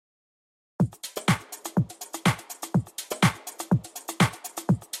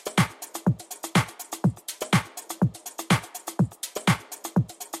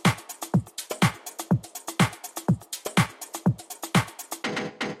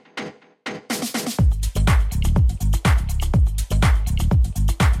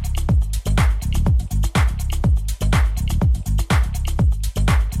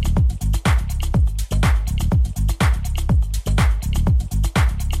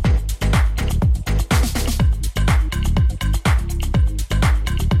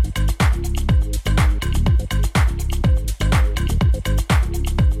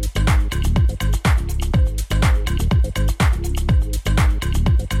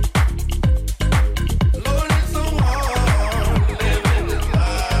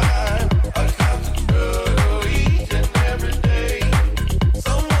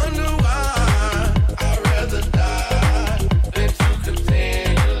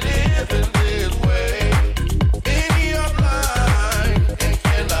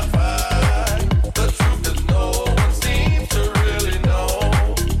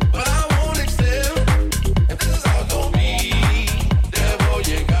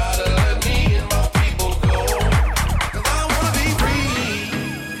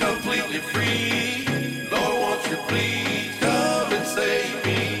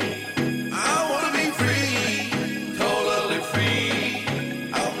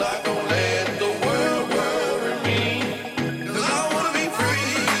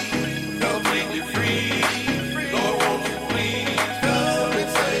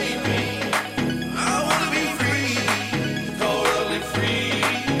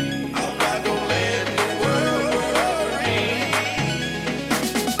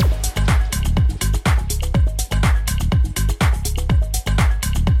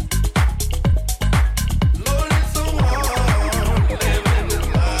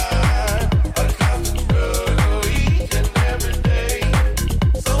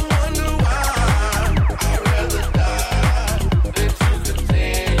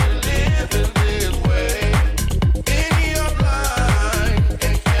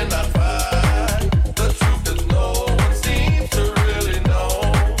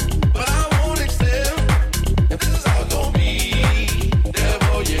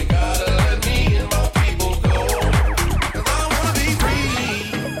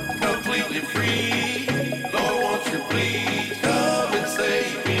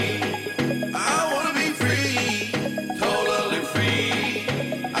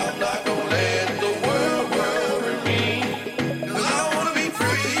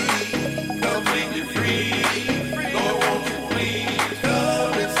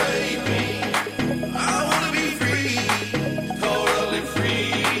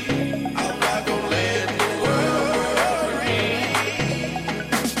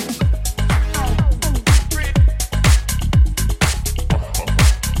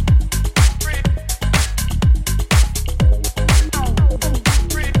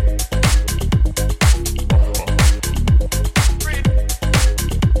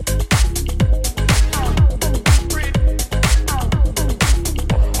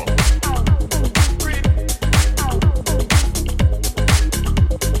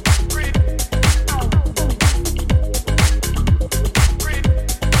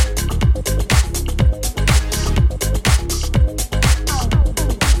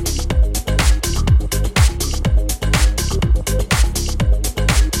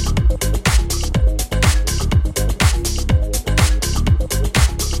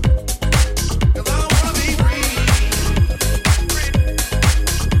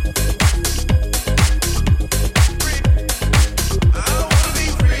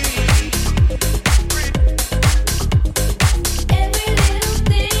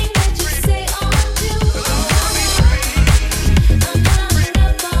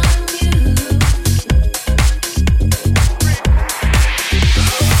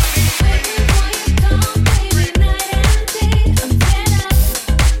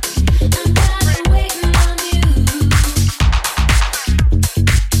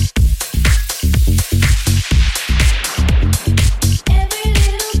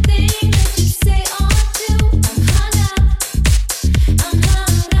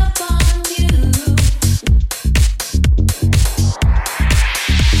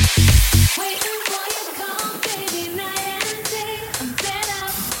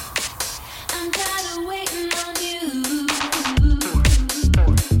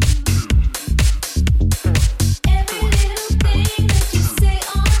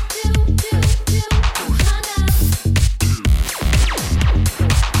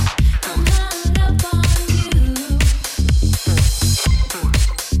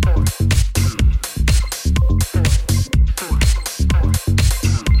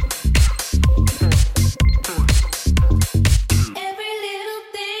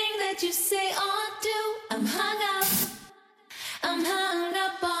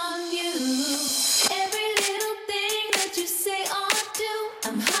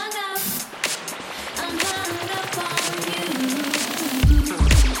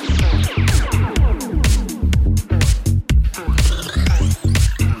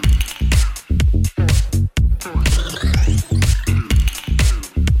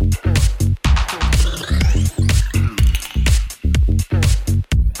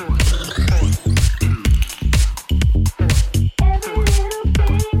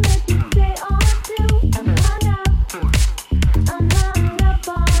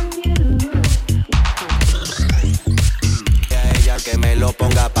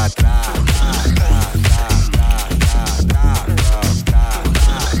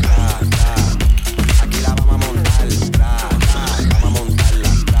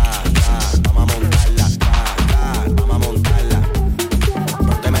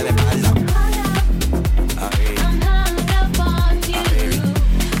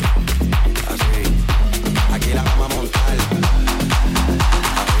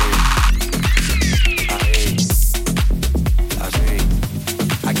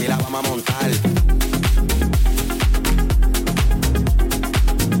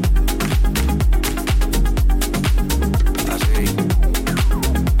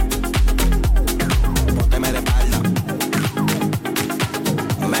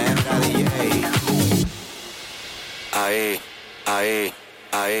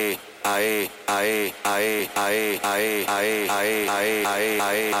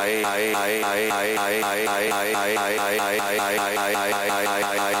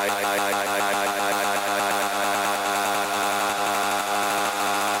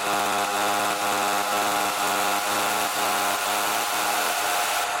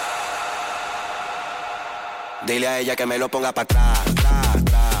Dile a ella que me lo ponga pa' atrás.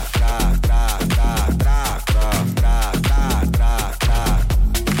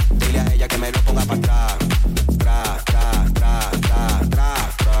 Dile a ella que me lo ponga pa' atrás.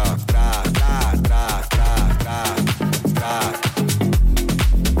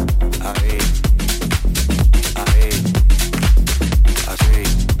 Ahí, así.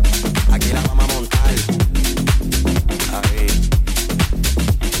 Aquí la vamos a montar. Ahí.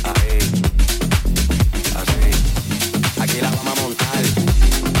 Aquí la vamos a montar.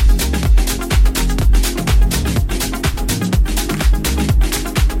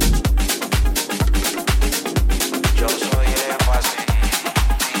 Yo soy énfasis.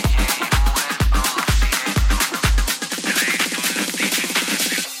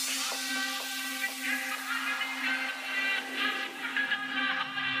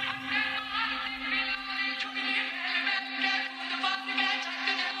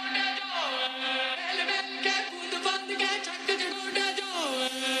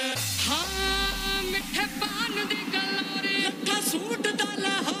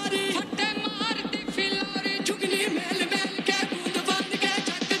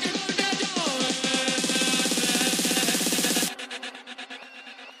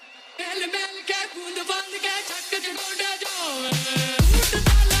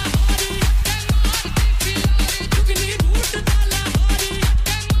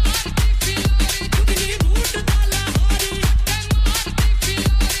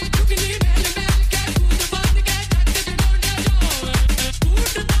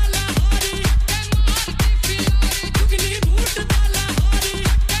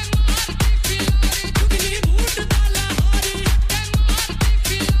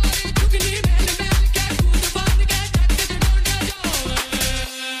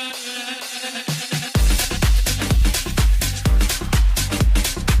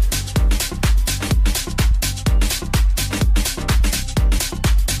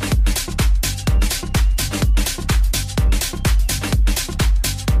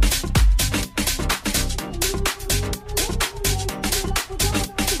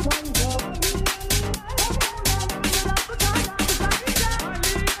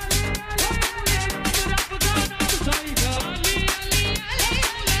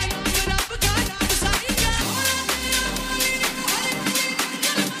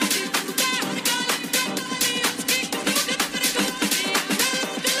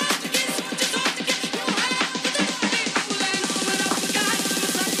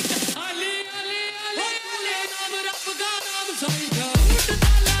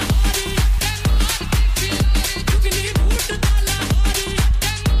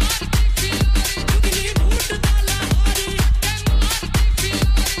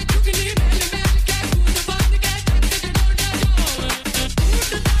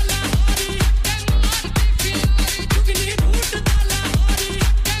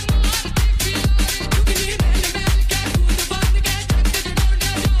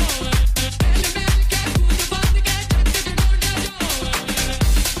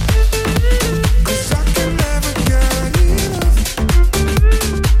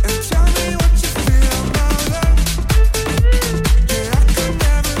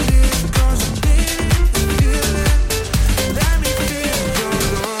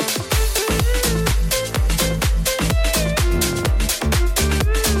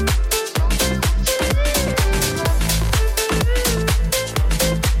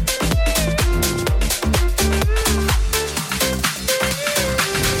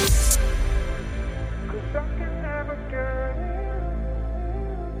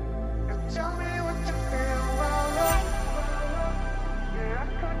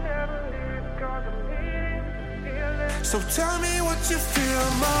 So tell me what you feel,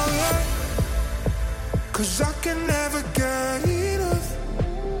 my love, 'cause I can never get enough.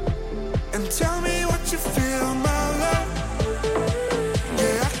 And tell me what you feel, my love.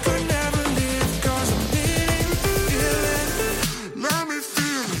 Yeah, I could never leave 'cause I'm needing the feeling. Let me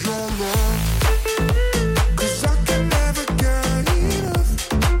feel your love, 'cause I can never get enough.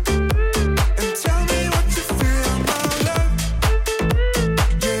 And tell me what you feel, my love.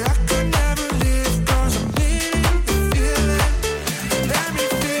 Yeah, I could never leave 'cause I'm needing the feeling. Let me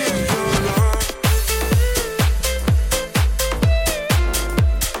feel your love.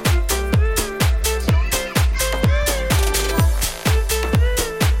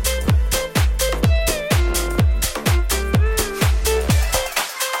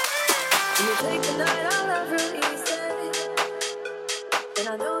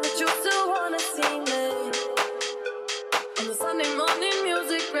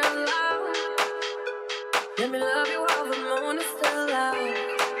 Let me love you while the moon is still out.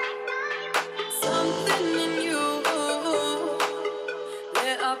 Something in you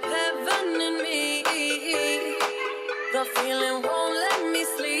lit up heaven in me. The feeling won't let me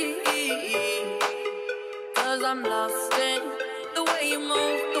sleep, 'cause I'm lost in the way you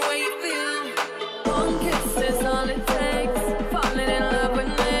move, the way you feel. One kiss is all it takes. Falling in love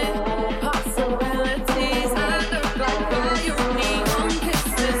with me. Possibilities. I look like all you need. One kiss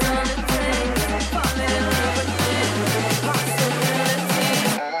is all it takes. Falling in love with me.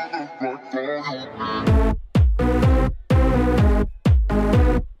 Possibilities. I look like all you need.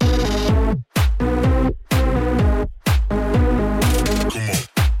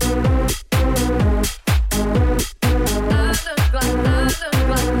 I look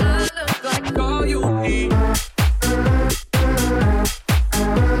like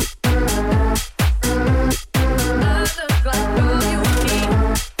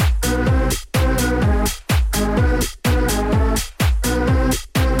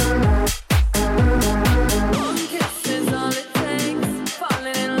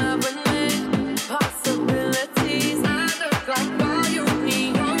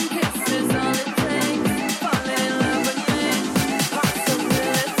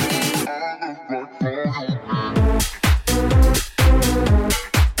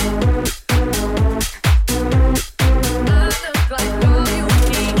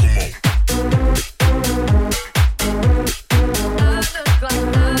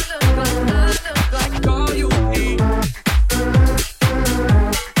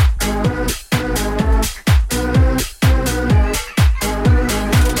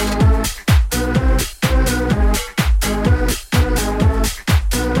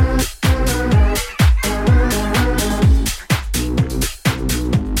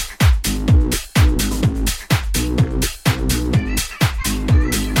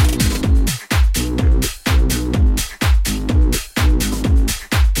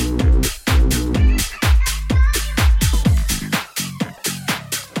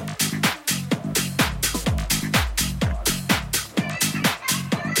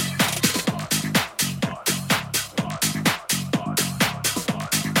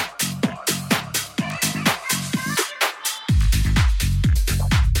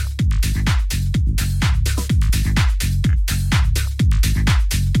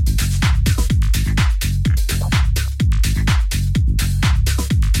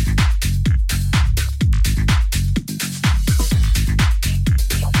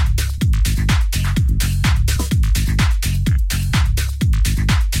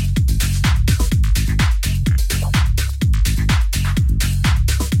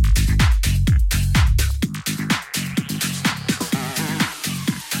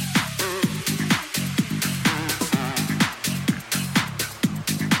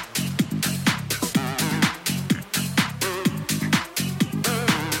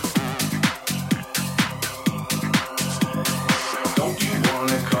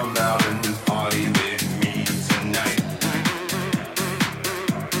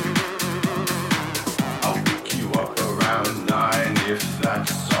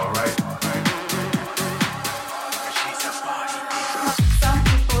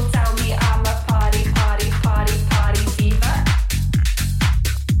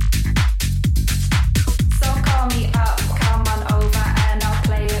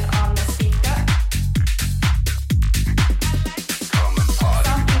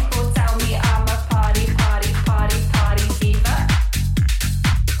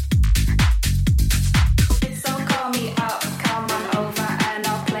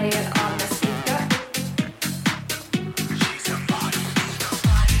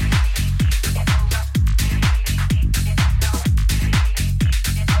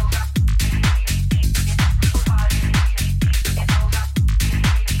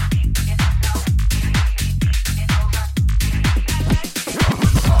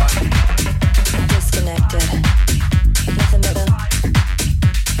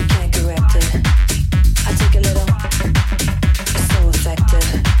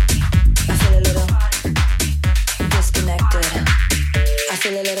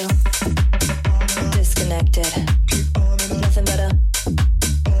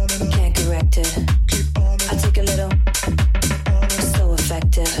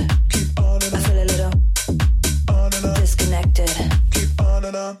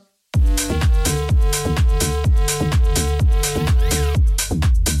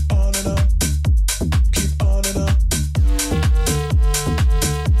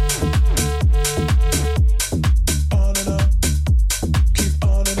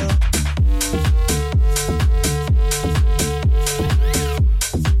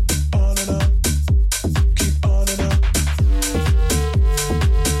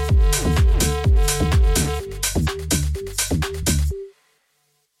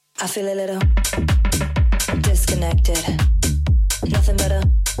feel a little disconnected. Nothing better,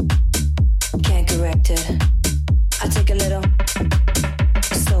 can't correct it. I take a little,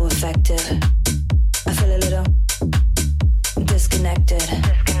 so effective. I feel a little disconnected.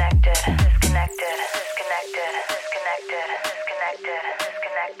 Disconnected, disconnected, disconnected, disconnected, disconnected, disconnected, disconnected,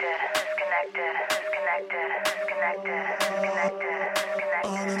 disconnected, disconnected, disconnected, disconnected, disconnected.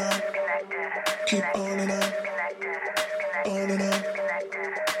 Keep on and on, on and on.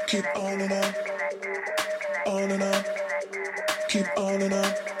 Keep on and on, on and on. Keep on and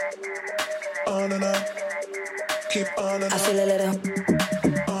on, on and on. Keep on and on. I feel a little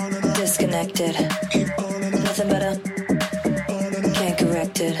disconnected. Keep on and on. Nothing better, can't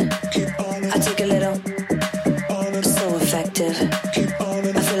correct it. I take a little, so effective.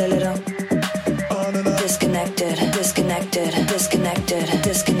 I feel a little disconnected, disconnected, disconnected,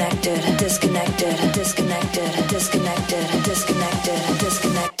 disconnected, disconnected, disconnected, disconnected, disconnected,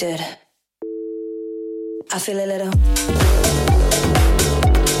 disconnected. I feel a little.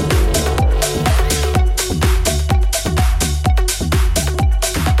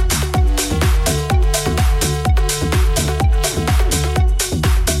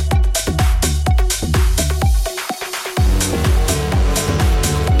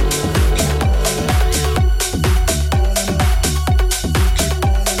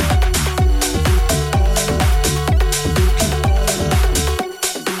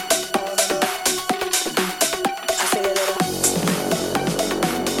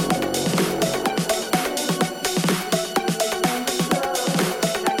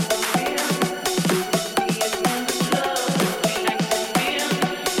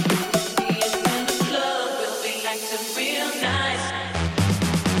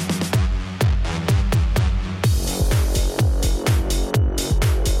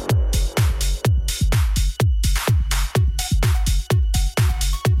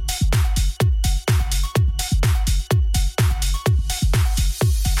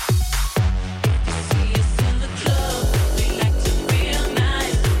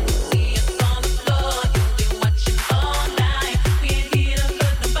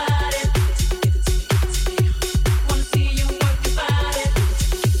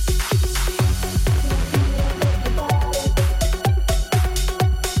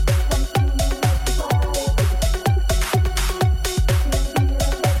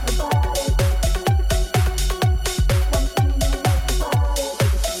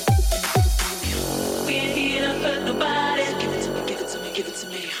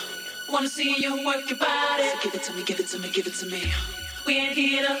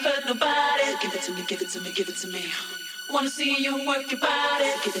 Wanna see you work your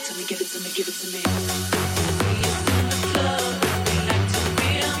body. Give it to me, give it to me, give it to me. See us in the club, we like to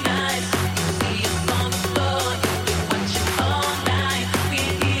feel nice. See us on the floor, you'll be watching all night. We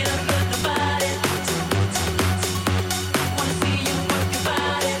ain't here to hurt nobody. Wanna see you work your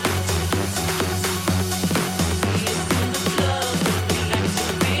body. See us in the club, we like to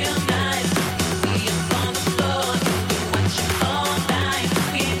feel nice. See us on the floor, you'll be watching all night.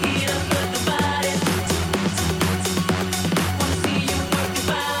 We ain't here to hurt nobody.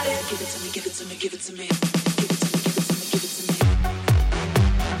 Give it to me, give it to me, give it to me. Give it to me, give it to me, give it to me.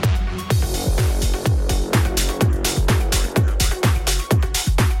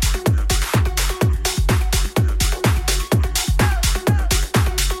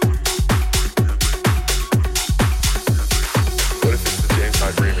 What if it's the James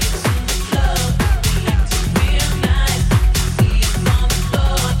Hyde remix?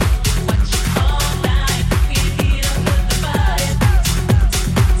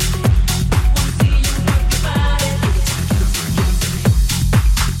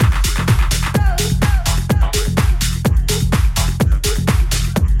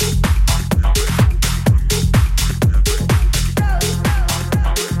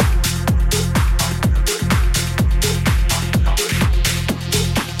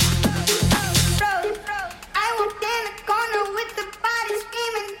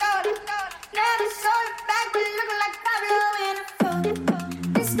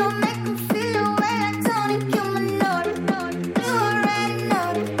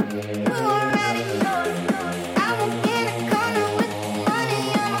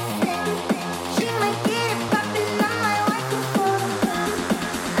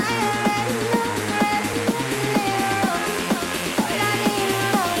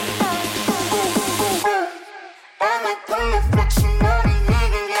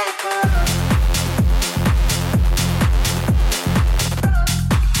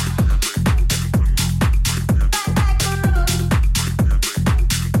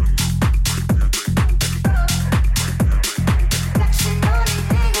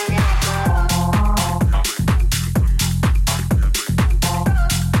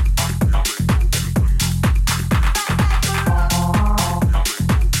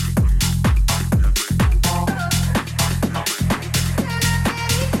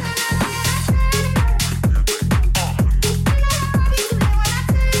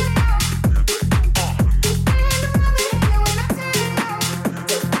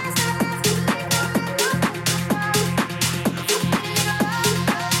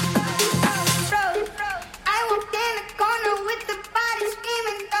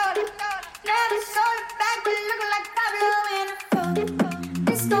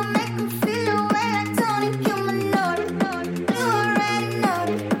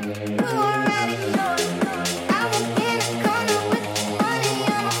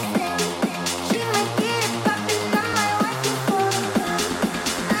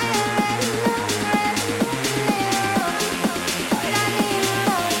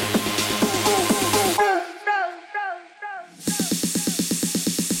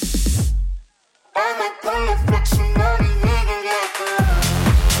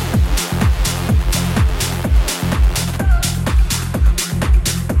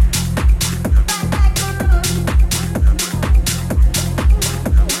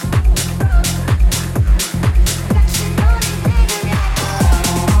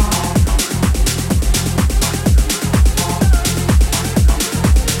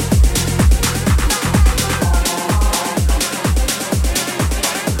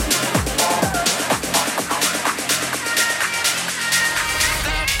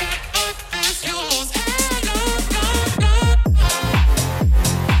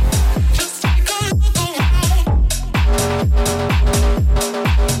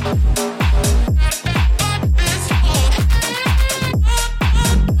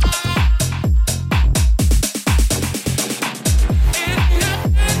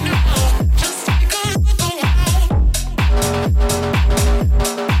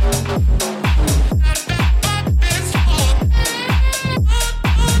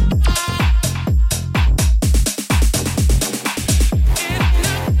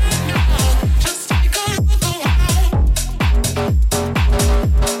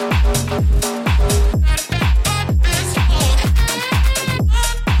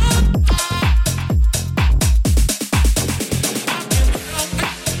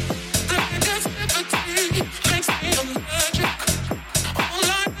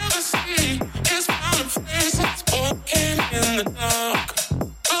 the dark.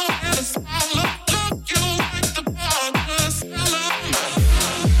 Go ahead and smile, look, you like the dark, just smell 'em.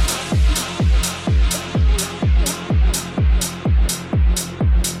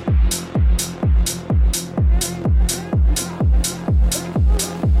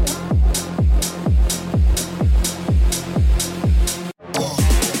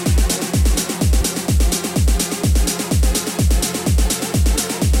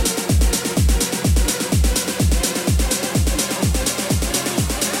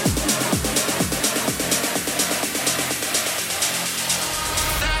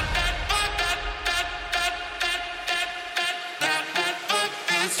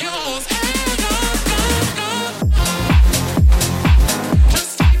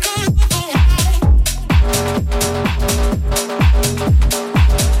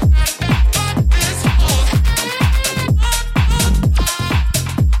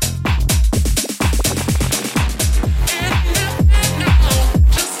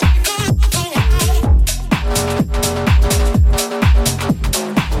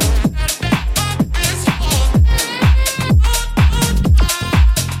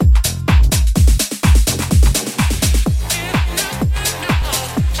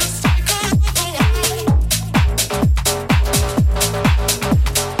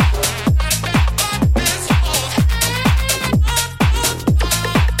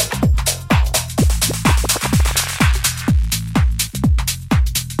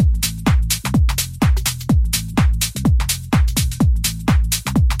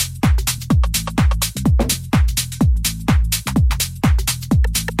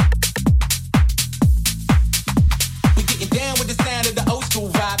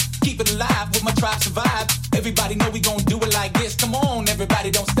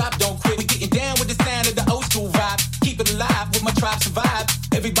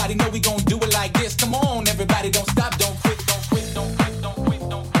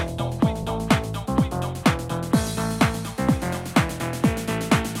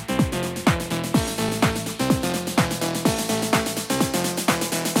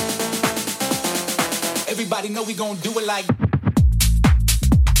 Everybody know we gon' do it like.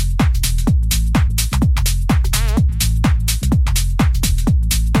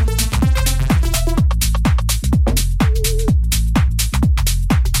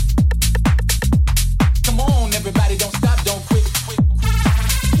 Come on, everybody, don't stop, don't quit.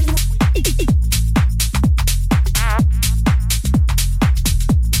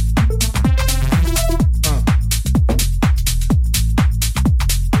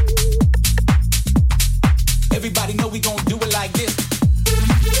 Everybody know we gon' do it like this.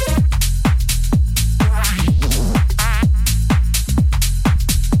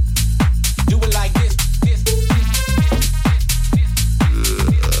 Do it like this.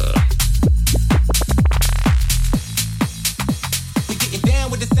 We getting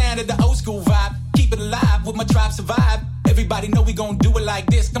down with the sound of the old school vibe. Keep it alive with my tribe survive. Everybody know we gon' do it like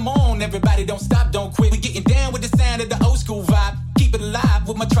this. Come on, everybody, don't stop, don't quit. We getting down with the sound of the old school vibe. Keep it alive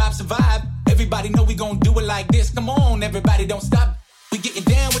with my tribe survive. Everybody know we gon' do it like this. Come on, everybody, don't stop. We getting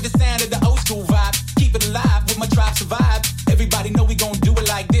down with the sound of the old school vibe. Keep it alive with my tribe survive. Everybody know we gon' do it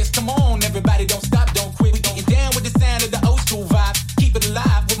like this. Come on, everybody, don't stop, don't quit. We getting down with the sound of the old school vibe. Keep it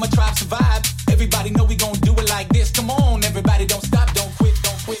alive with my tribe survive. Everybody know we gon' do it like this. Come on, everybody, don't stop, don't quit,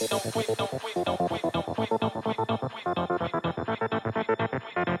 don't quit, don't quit, don't quit, don't quit, don't quit, don't quit, don't quit, don't quit, don't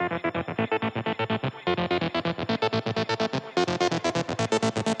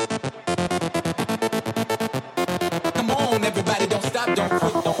quit.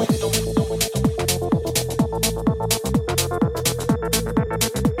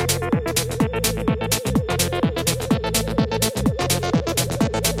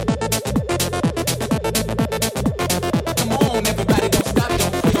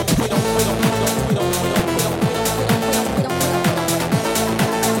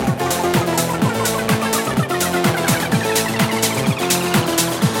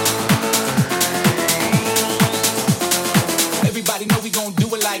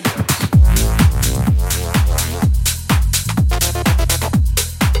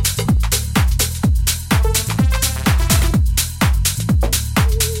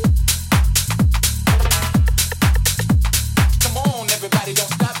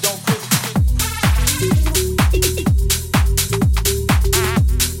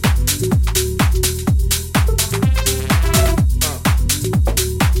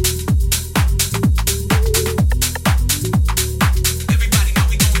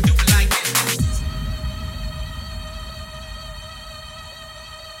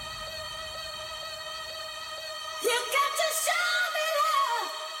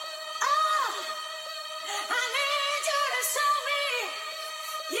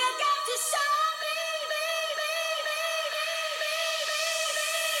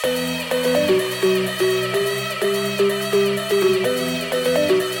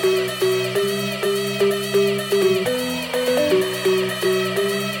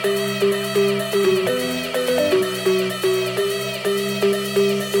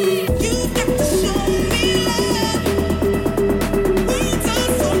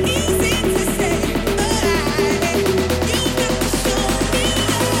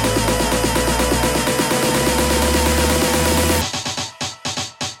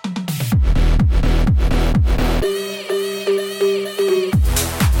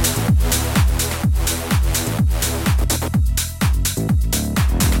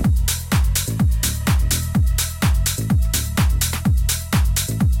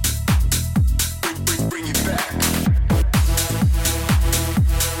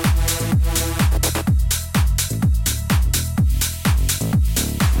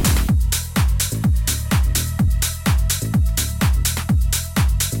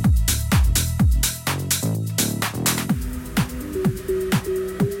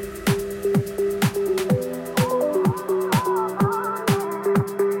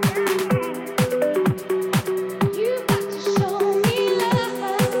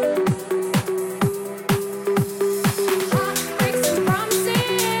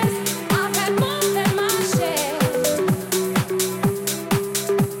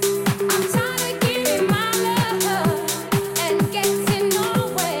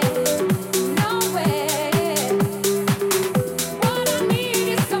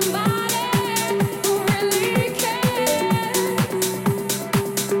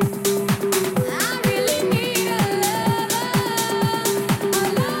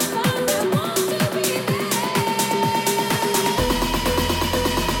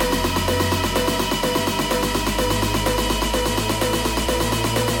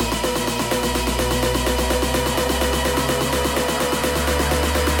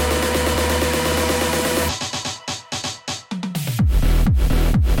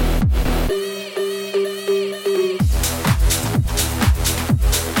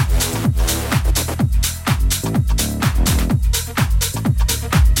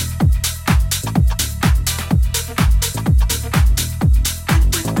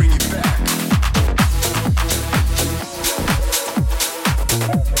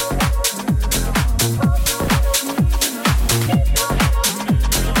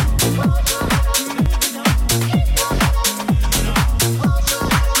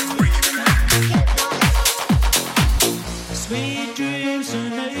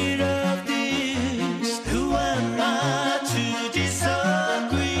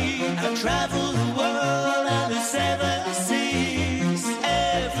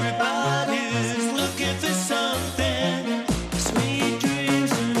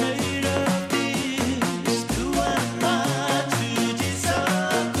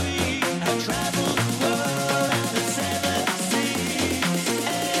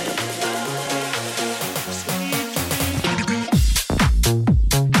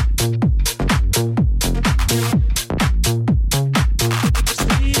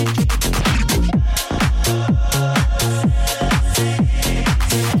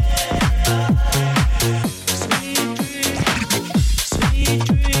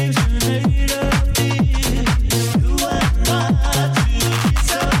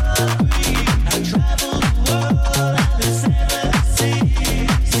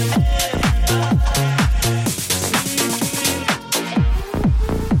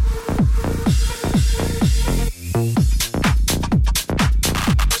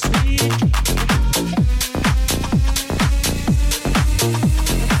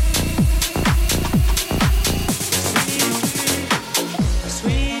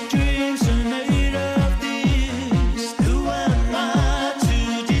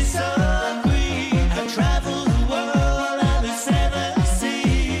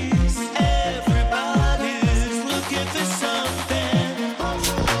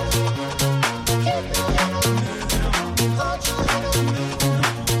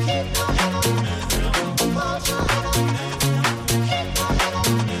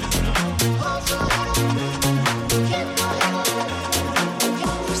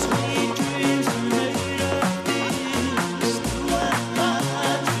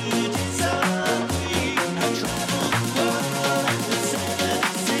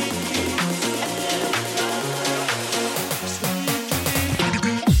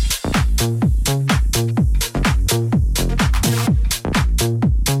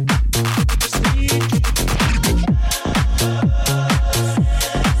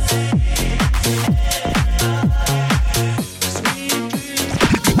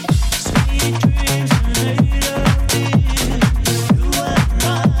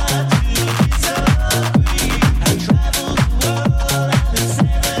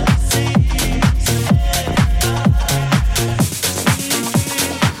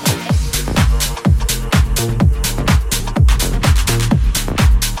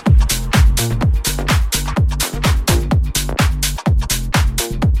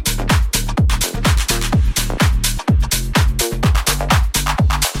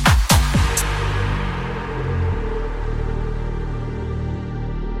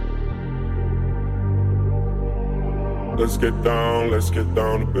 get down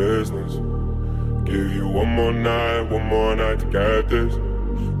to business. Give you one more night to get this.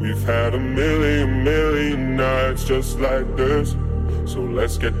 We've had a million nights just like this. So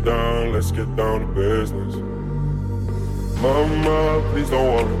let's get down to business. Mama, please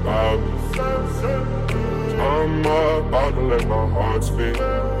don't worry about this. I'm about to let my heart speak.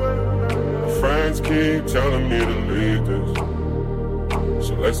 My friends keep telling me to leave this.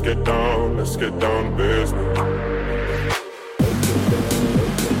 So let's get down to business.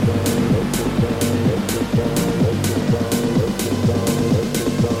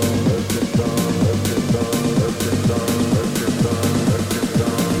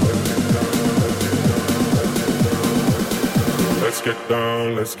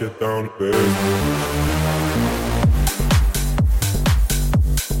 Let's get down to business.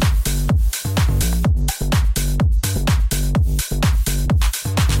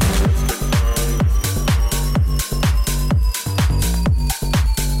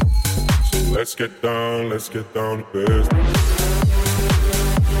 Let's get down to business.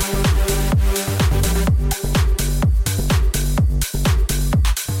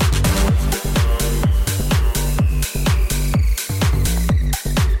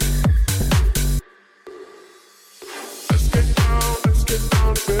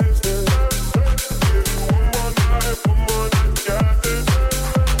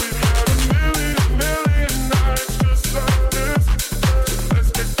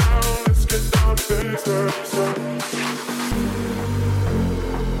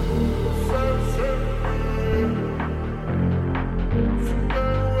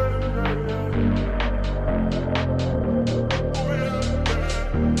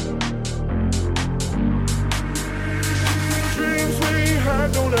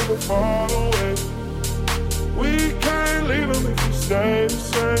 Don't ever fall away. We can't leave them if we stay the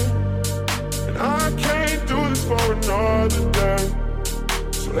same. And I can't do this for another day.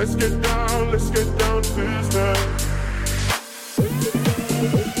 So let's get down to business.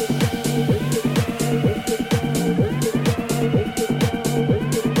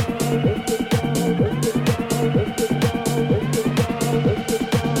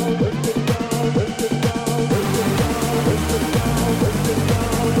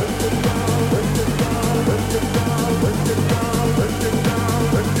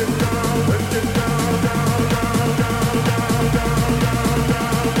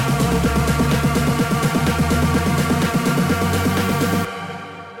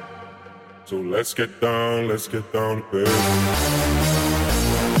 So let's get down to business.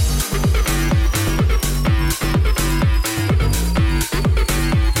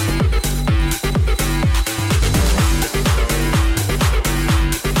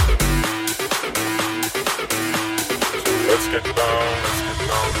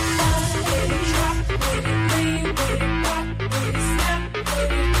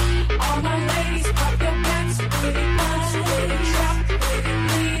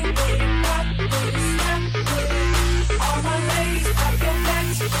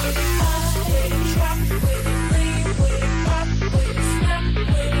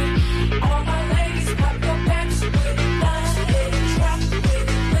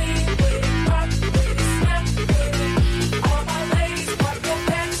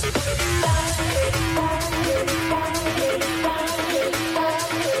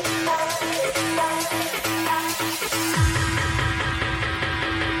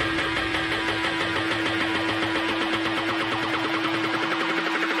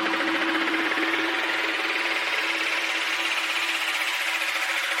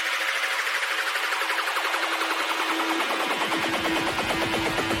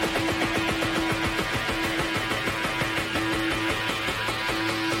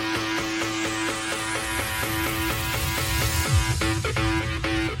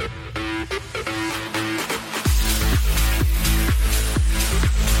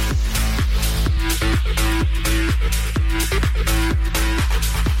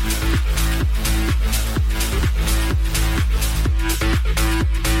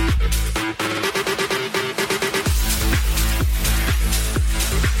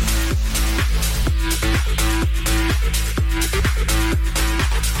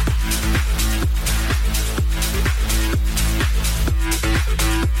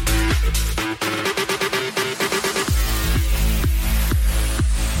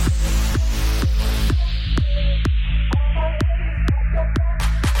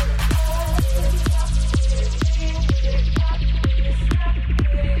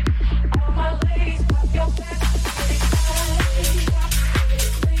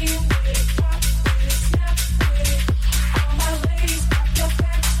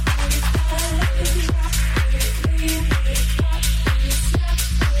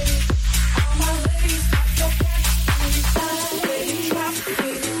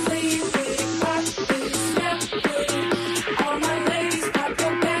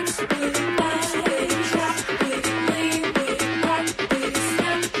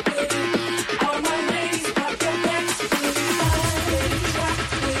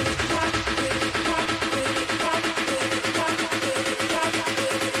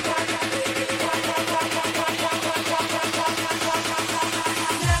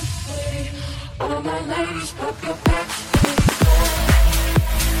 All my ladies, pop your back.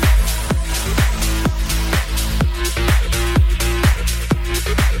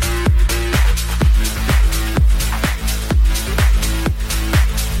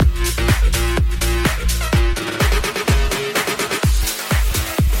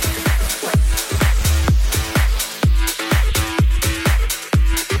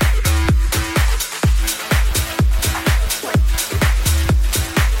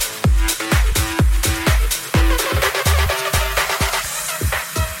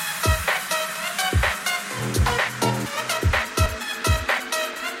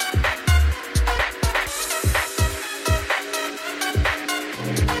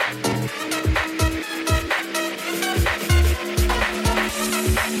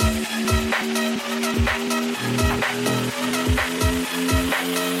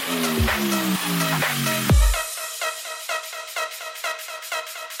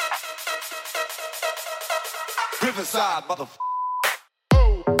 Riverside, motherfucker.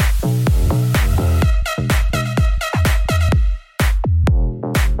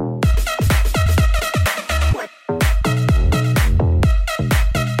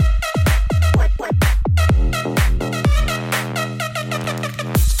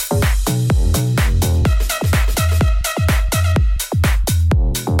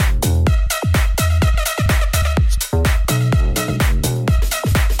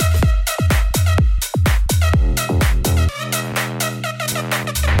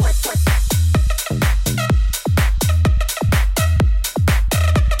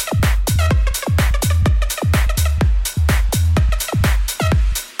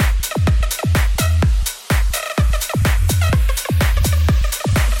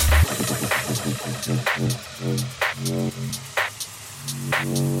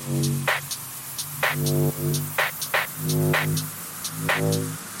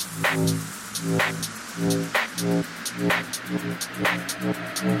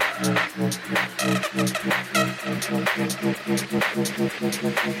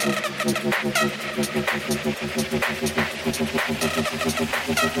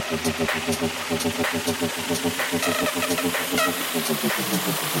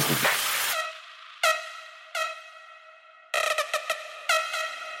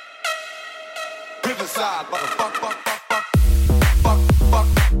 Riverside, motherfucker.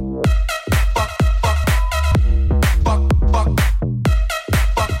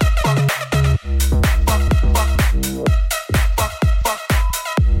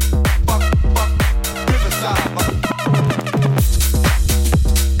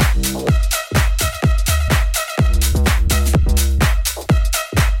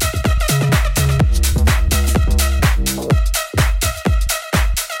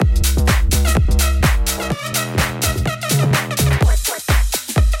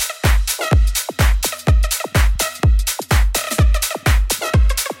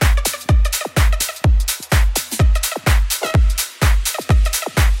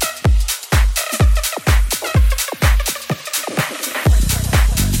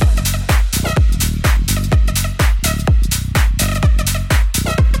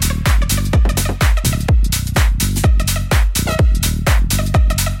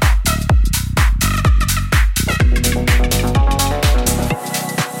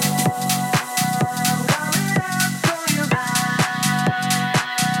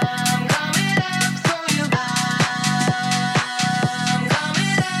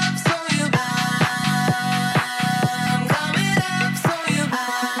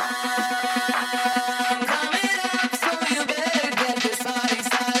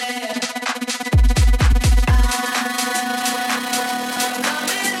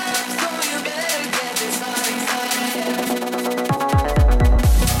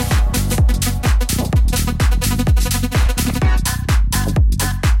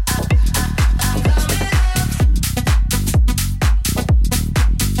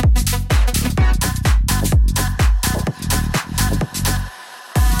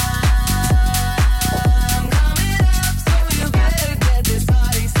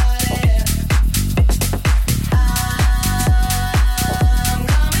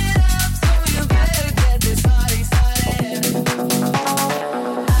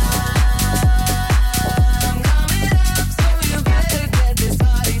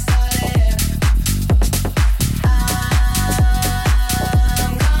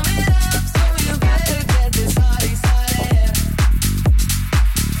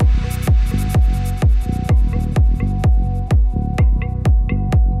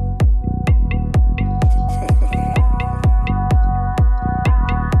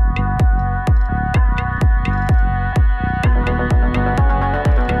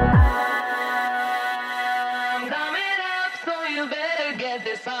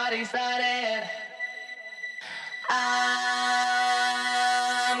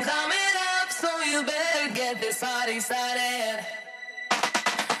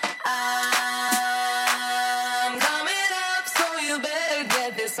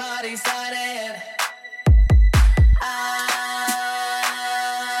 this party started. I'm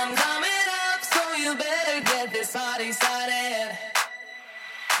coming up, so you better get this party started.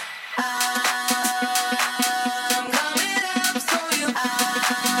 I'm coming up, so you. I'm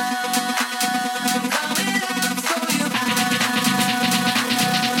coming up, so you. I'm coming up,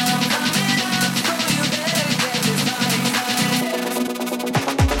 so you better get this party started.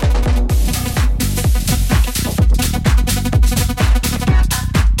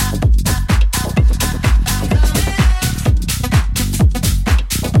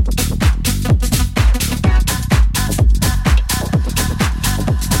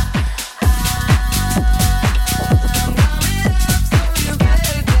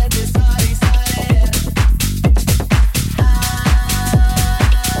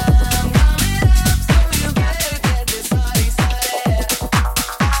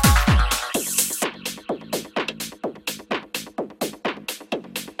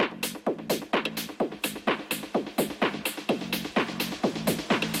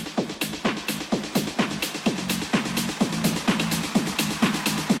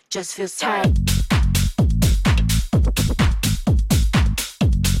 Just feels tight.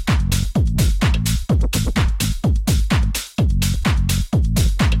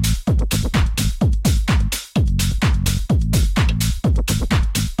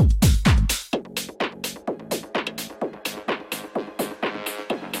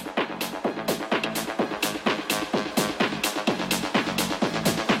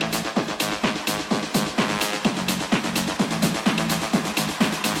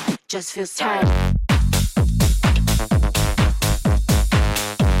 Just feels tight.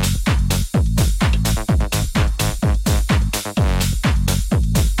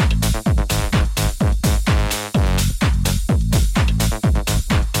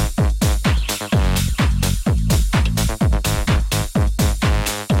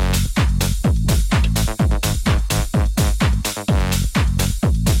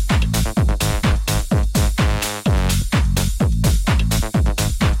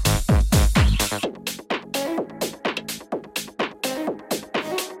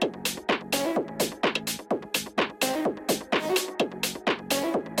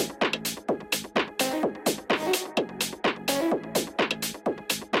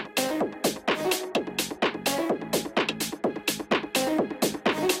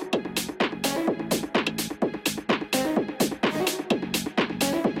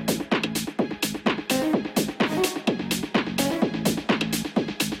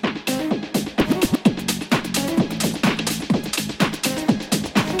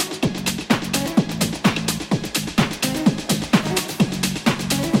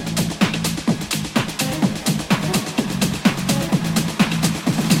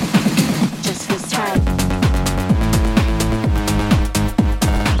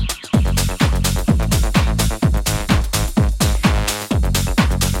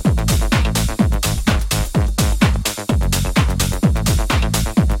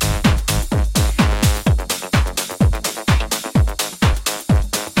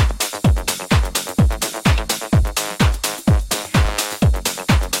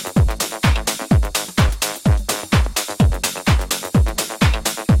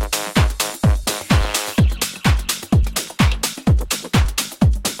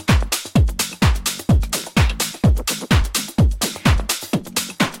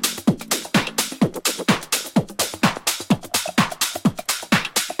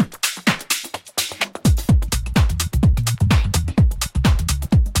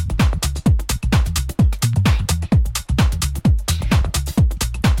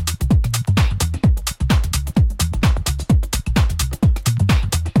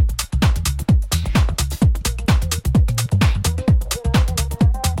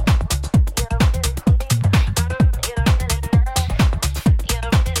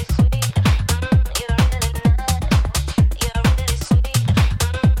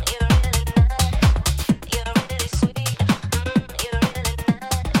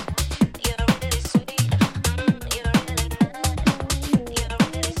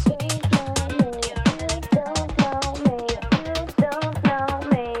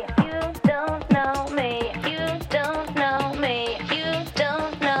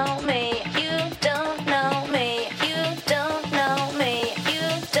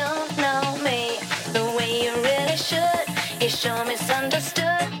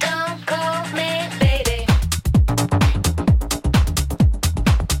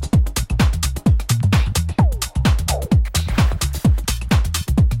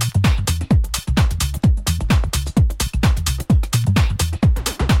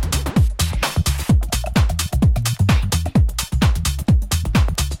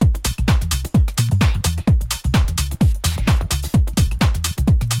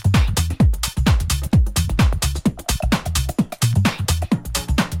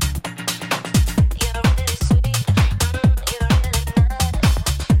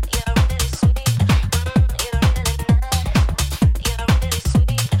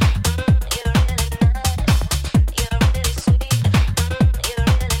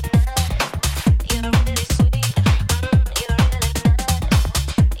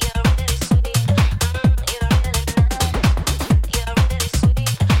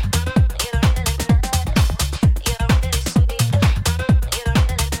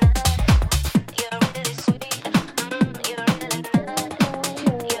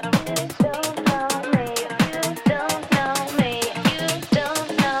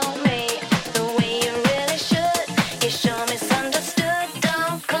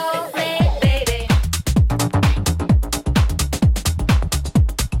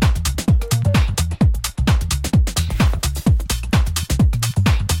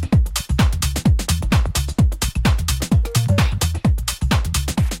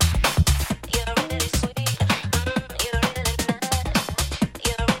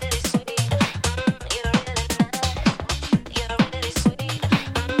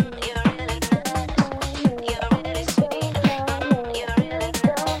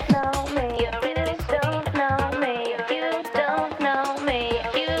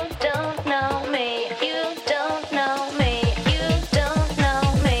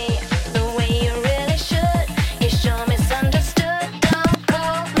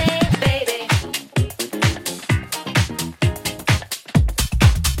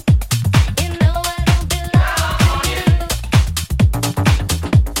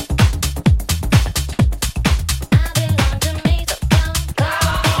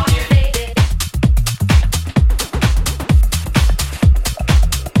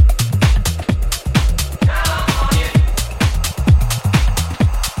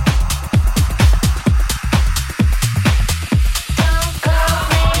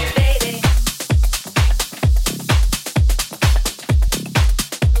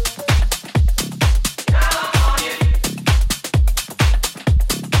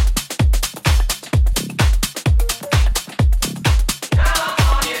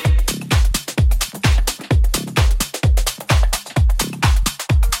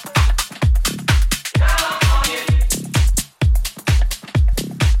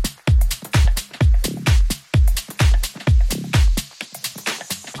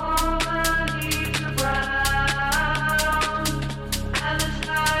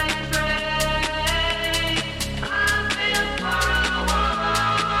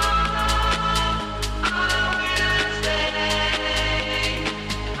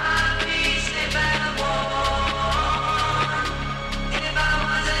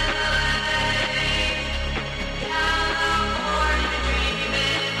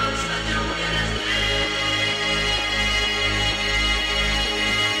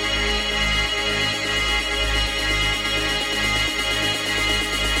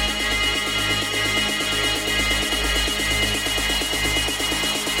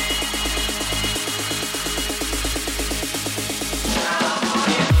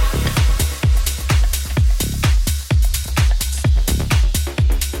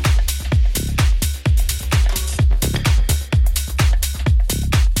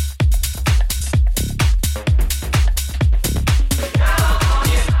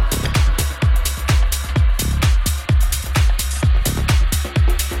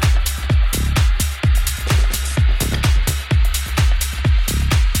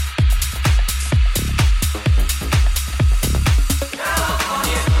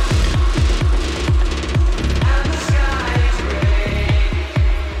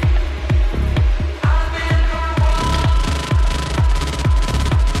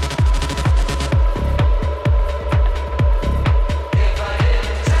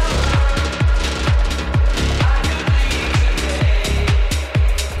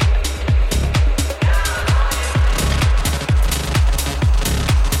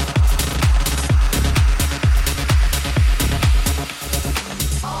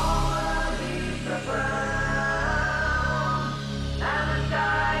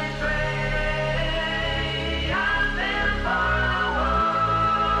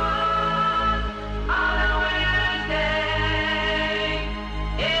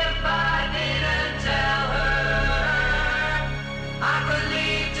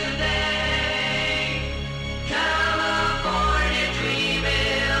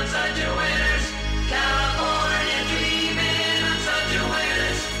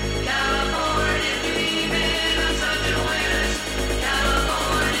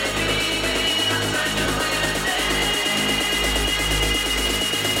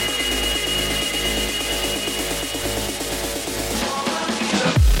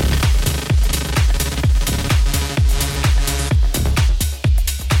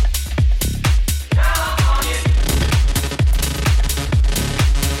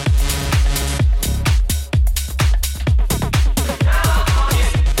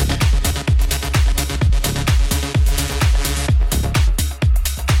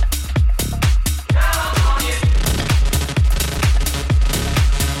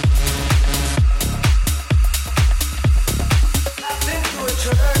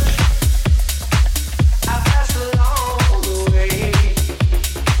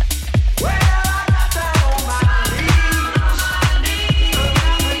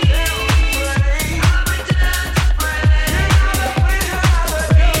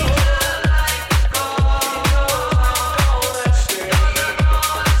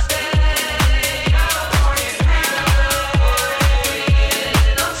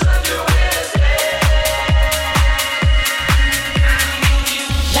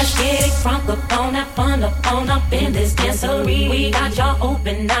 Let's get it crunk up on that fun up in this dancery. We got y'all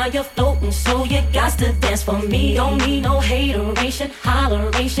open, now you're floating, so you got to dance for me. Don't need no hateration,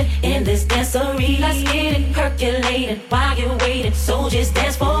 holleration in this dancery. Let's get it percolated while you're waiting, so just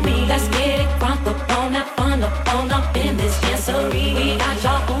dance for me. Let's get it crunk up on that fun up in this dancery. We got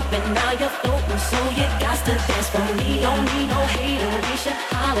y'all open, now you're floating, so you got to dance for me. Don't need no hateration,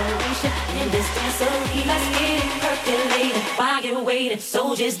 holleration in this dancery. Let's get it percolated while you're waiting,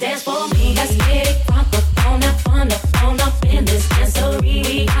 so just dance for me. Let's get it crunk up on that fun up in this dancery.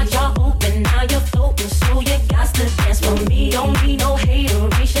 We got y'all open, now you're floating, so you got to dance for me. Don't need no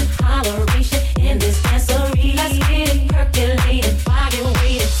hateration, holleration in this dancery. Let's get it percolated while you're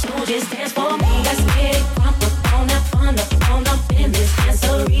waiting, so just dance for me. Let's get it crunk up on that fun up in this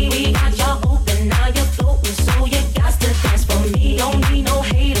dancery. We got y'all open, now you're floating, so you got to dance for me. Don't need no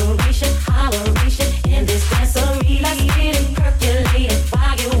hateration, holleration in this dancery. Let's get it percolated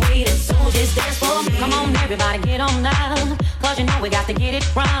while you're waiting, so just dance for me. Come on, everybody, get on now, cause you know we got to get it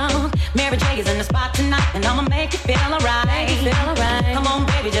wrong. Mary J is in the spot tonight, and I'ma make you feel alright. Come on,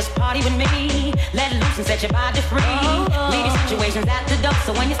 baby, just party with me. Let loose and set your body free. Leave your situations at the door,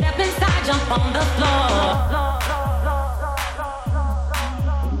 so when you step inside, jump on the floor.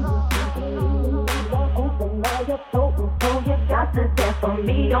 Got to dance for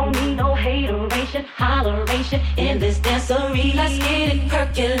me. Don't need no hateration, holleration in this dancery. Let's get it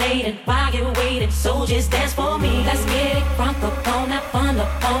percolated while you're waiting, so just dance for me. Let's get it crunk up on that fun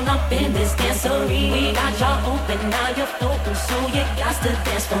up in this dancery. We got y'all open, now you're floating, so you got to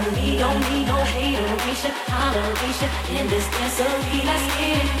dance for me. Don't need no hateration, holleration in this dancery. Let's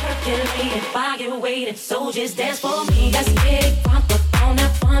get it percolated while you're waiting, so just dance for me. Let's get it crunk up on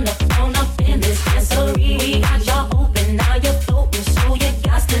that fun up in this dancery. We got y'all open, now you're floating, so you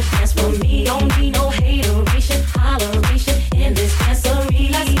got to dance for me. Don't need no